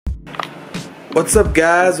What's up,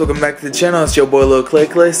 guys? Welcome back to the channel. It's your boy Lil Clay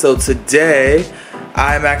Clay. So today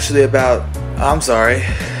I'm actually that's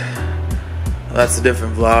a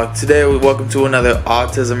different vlog. Today welcome to another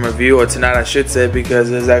autism review, or tonight I should say, because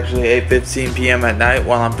it is actually 8:15 p.m. at night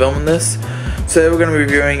while I'm filming this. Today we're going to be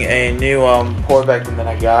reviewing a new pour vacuum that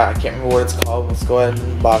I got. I can't remember what it's called. Let's go ahead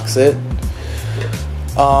and unbox it.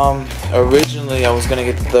 Originally I was going to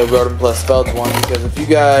get the Rodent Plus Felt one, because if you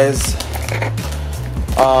guys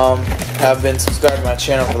have been subscribed to my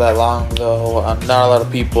channel for that long, though not a lot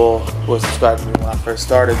of people were subscribed to me when I first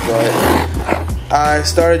started, but I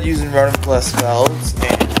started using Rodent Plus Felts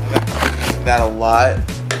and I've been using that a lot.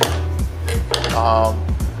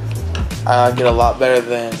 I get a lot better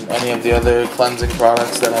than any of the other cleansing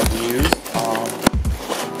products that I've used.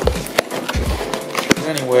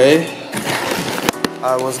 Anyway,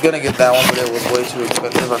 I was gonna get that one, but it was way too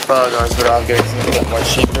expensive. I felt like I was better off getting something that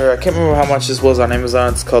much cheaper. I can't remember how much this was on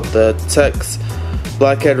Amazon. It's called the Tex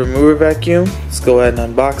Blackhead Remover Vacuum. Let's go ahead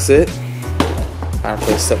and unbox it. I'm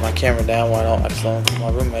gonna set my camera down while I don't accidentally my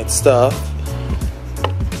roommate's stuff.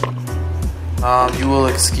 You will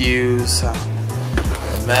excuse the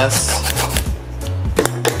mess. I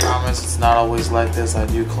promise it's not always like this. I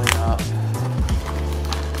do clean up.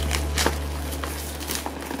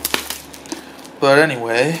 But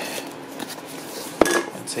anyway, I'm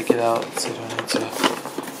gonna take it out. Let's see if I need to.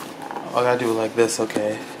 Oh, I gotta do it like this,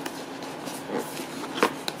 okay.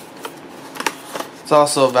 It's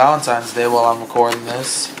also Valentine's Day while I'm recording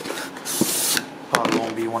this. Probably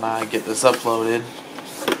won't be when I get this uploaded.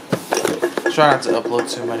 Try not to upload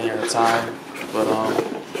too many at a time. But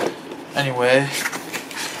anyway,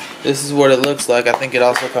 this is what it looks like. I think it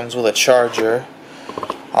also comes with a charger.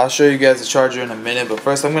 I'll show you guys the charger in a minute, but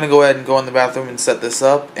first I'm going to go ahead and go in the bathroom and set this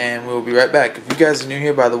up, and we will be right back. If you guys are new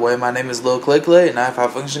here, by the way, my name is Lil Clay Clay, and I have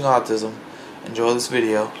high-functioning autism. Enjoy this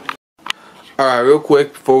video. Alright, real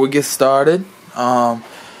quick, before we get started,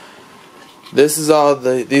 these are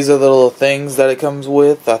the little things that it comes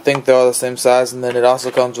with. I think they're all the same size, and then it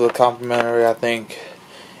also comes with a complimentary, I think,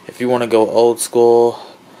 if you want to go old school.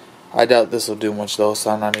 I doubt this will do much though,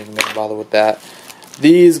 so I'm not even going to bother with that.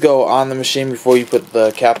 These go on the machine before you put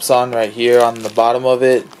the caps on, right here on the bottom of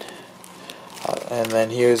it. And then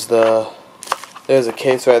there's a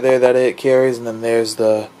case right there that it carries, and then there's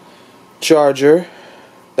the charger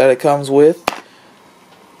that it comes with.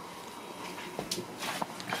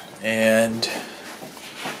 And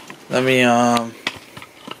let me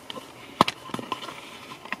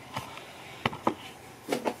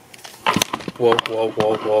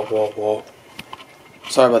whoa.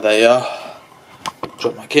 Sorry about that, y'all.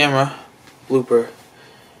 Drop my camera. Blooper.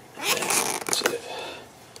 That's it.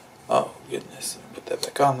 Oh goodness. Put that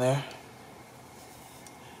back on there.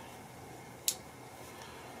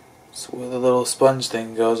 So where the little sponge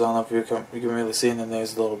thing goes, I don't know if you can really see, and then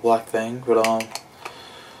there's the little black thing, but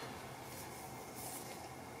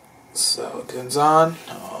so it turns on.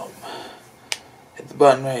 Hit the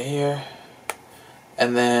button right here,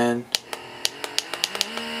 and then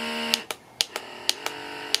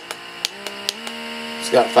it's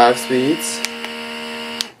got 5 speeds.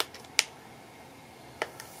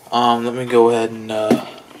 Let me go ahead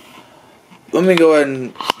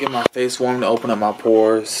and get my face warm to open up my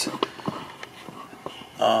pores.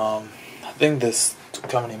 I think this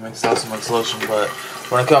company also makes lotion, but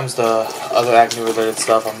when it comes to other acne related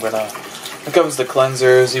stuff, when it comes to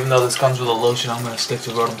cleansers, even though this comes with a lotion, I'm gonna stick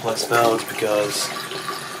to Rodent Plus Felts, because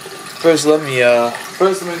first let me go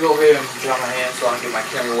over here and dry my hands so I don't get my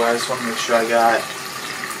camera wet. I just want to make sure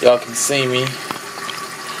y'all can see me.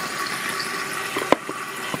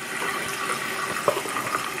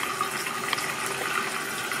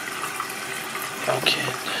 Okay.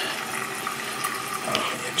 Let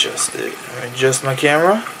me adjust it. Let me adjust my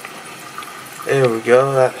camera. There we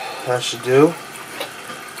go. That should do.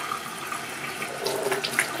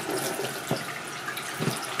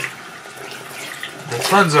 The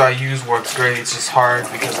cleanser I use works great. It's just hard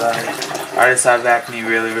because I just have acne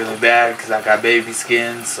really bad because I got baby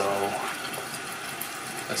skin, so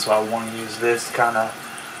that's why I want to use this to kind of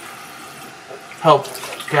help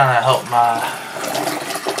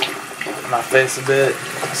my face a bit,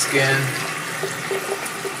 skin.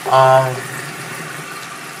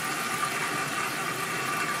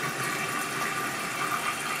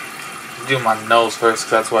 Do my nose first,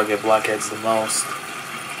 because that's where I get blackheads the most.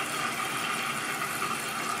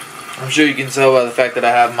 I'm sure you can tell by the fact that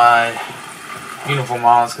I have my uniform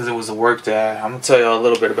on, because it was a work day. I'm going to tell you a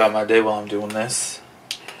little bit about my day while I'm doing this.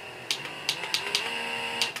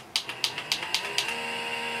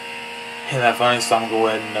 Isn't that funny? So I'm going to go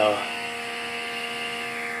ahead and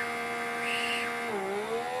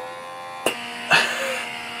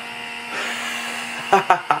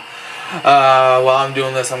While I'm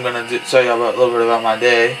doing this, I'm gonna show you a little bit about my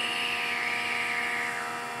day.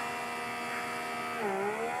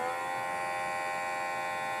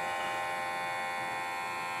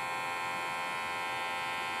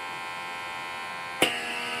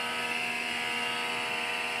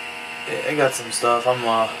 I got some stuff.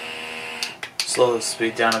 I'm slow the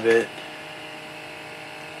speed down a bit.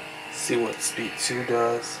 See what speed 2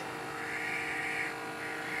 does.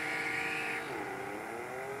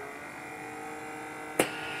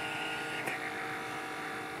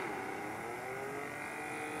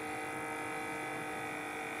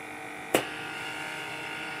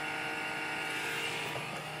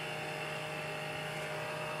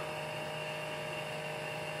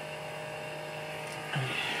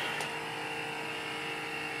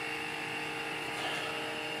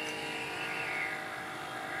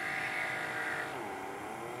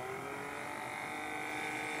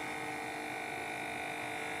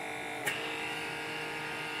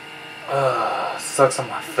 Sucks on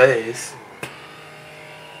my face.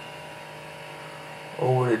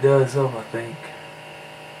 Or what it does help, I think.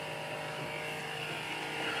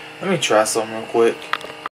 Let me try something real quick.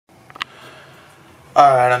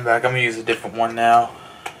 Alright, I'm back. I'm gonna use a different one now.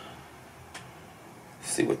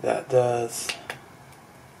 See what that does.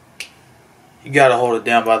 You gotta hold it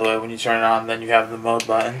down, by the way, when you turn it on, then you have the mode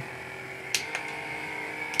button.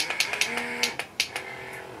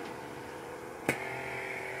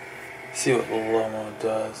 See what the low mode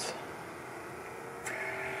does.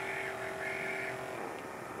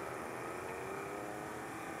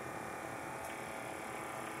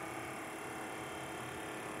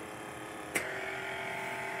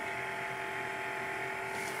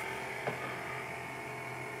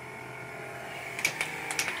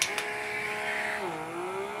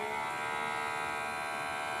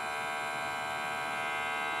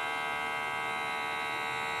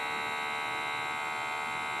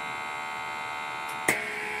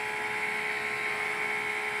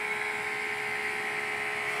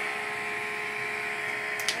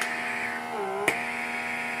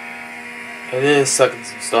 It is sucking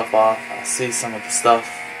some stuff off. I see some of the stuff.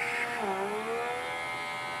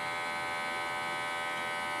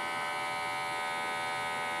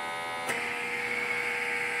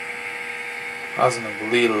 I was gonna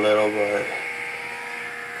bleed a little, but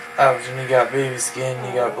when you got baby skin,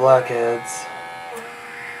 you got blackheads.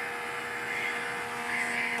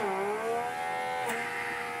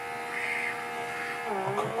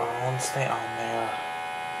 Okay, I want to stay on there.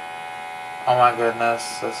 Oh my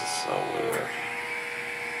goodness, this is so weird.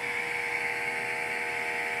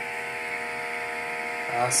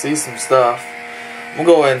 I see some stuff. I'm gonna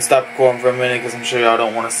go ahead and stop recording for a minute because I'm sure y'all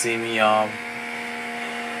don't want to see me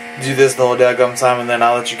do this the whole daggum time, and then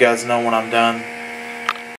I'll let you guys know when I'm done.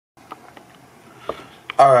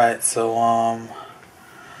 Alright, so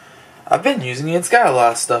I've been using it. It's got a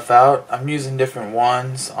lot of stuff out. I'm using different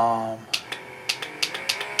ones.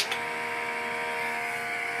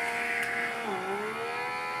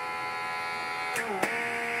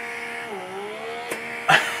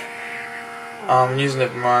 I'm using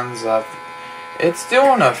different ones. It's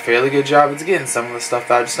doing a fairly good job. It's getting some of the stuff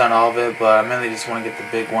out, just not all of it, but I mainly just want to get the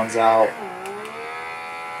big ones out.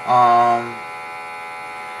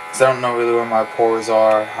 Because I don't know really where my pores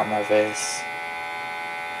are on my face.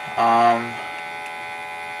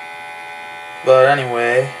 But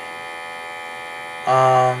anyway,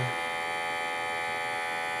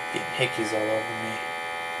 getting hickeys all over me.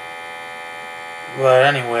 But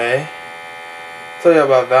anyway, tell you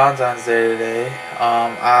about Valentine's Day today.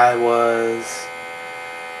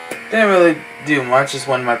 Didn't really do much. Just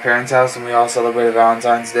went to my parents' house and we all celebrated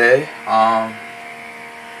Valentine's Day.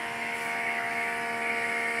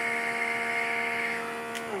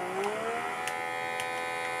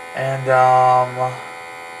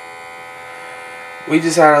 We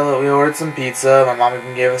just had we ordered some pizza. My mom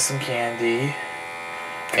even gave us some candy.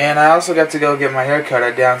 And I also got to go get my hair cut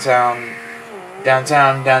at downtown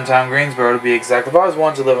Greensboro, to be exact. I've always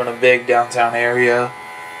wanted to live in a big downtown area.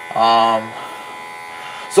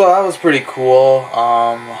 So that was pretty cool.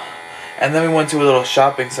 And then we went to a little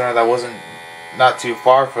shopping center that wasn't not too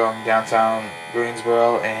far from downtown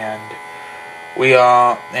Greensboro, and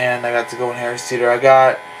I got to go in Harris Teeter. I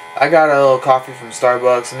got a little coffee from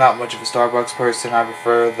Starbucks. I'm not much of a Starbucks person. I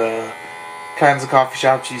prefer the kinds of coffee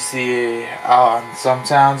shops you see out in some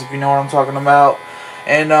towns, if you know what I'm talking about.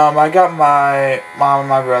 And I got my mom and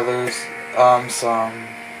my brothers some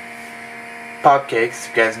pop cakes,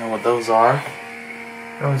 if you guys know what those are.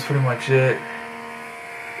 That was pretty much it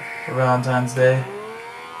for Valentine's Day.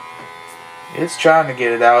 It's trying to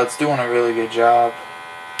get it out. It's doing a really good job.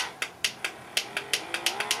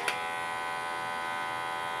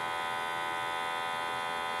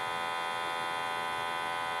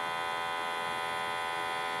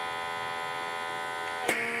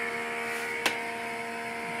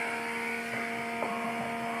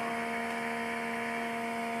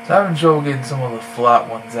 So I'm having trouble getting some of the flat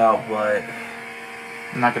ones out, but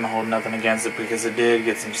I'm not going to hold nothing against it because it did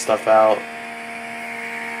get some stuff out.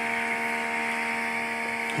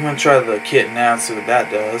 I'm going to try the kit now, see what that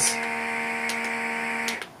does.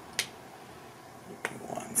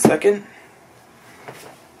 1 second.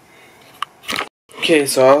 Okay,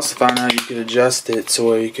 so I also found out you could adjust it to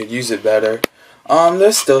where you could use it better.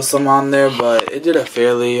 There's still some on there, but it did a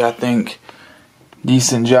fairly, I think,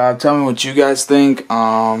 decent job. Tell me what you guys think.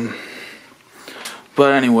 But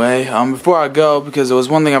anyway, before I go, because there was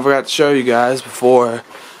one thing I forgot to show you guys before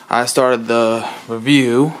I started the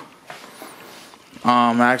review.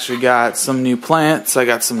 I actually got some new plants. I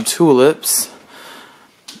got some tulips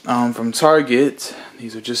from Target.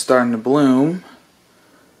 These are just starting to bloom.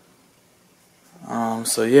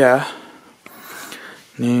 So yeah,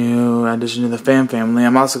 new addition to the fan family.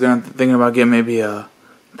 I'm also thinking about getting maybe a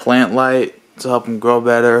plant light to help them grow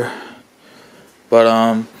better.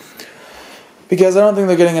 But because I don't think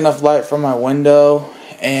they're getting enough light from my window,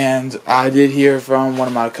 and I did hear from one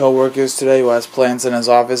of my coworkers today who has plants in his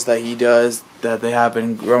office that they have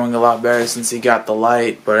been growing a lot better since he got the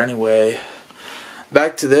light. But anyway,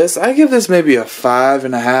 back to this. I give this maybe a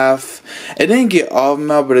 5.5. It didn't get all of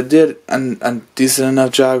them out, but it did a decent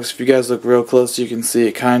enough job. Because if you guys look real close, you can see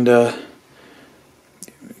it kinda.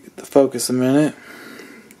 Get the focus a minute.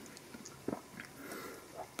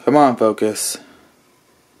 Come on, focus.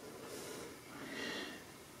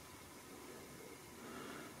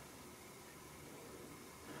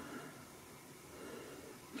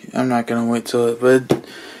 I'm not gonna wait till it, but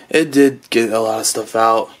it did get a lot of stuff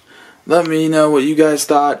out. Let me know what you guys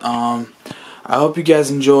thought. I hope you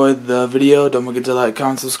guys enjoyed the video. Don't forget to like,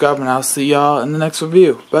 comment, subscribe, and I'll see y'all in the next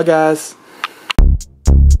review. Bye, guys.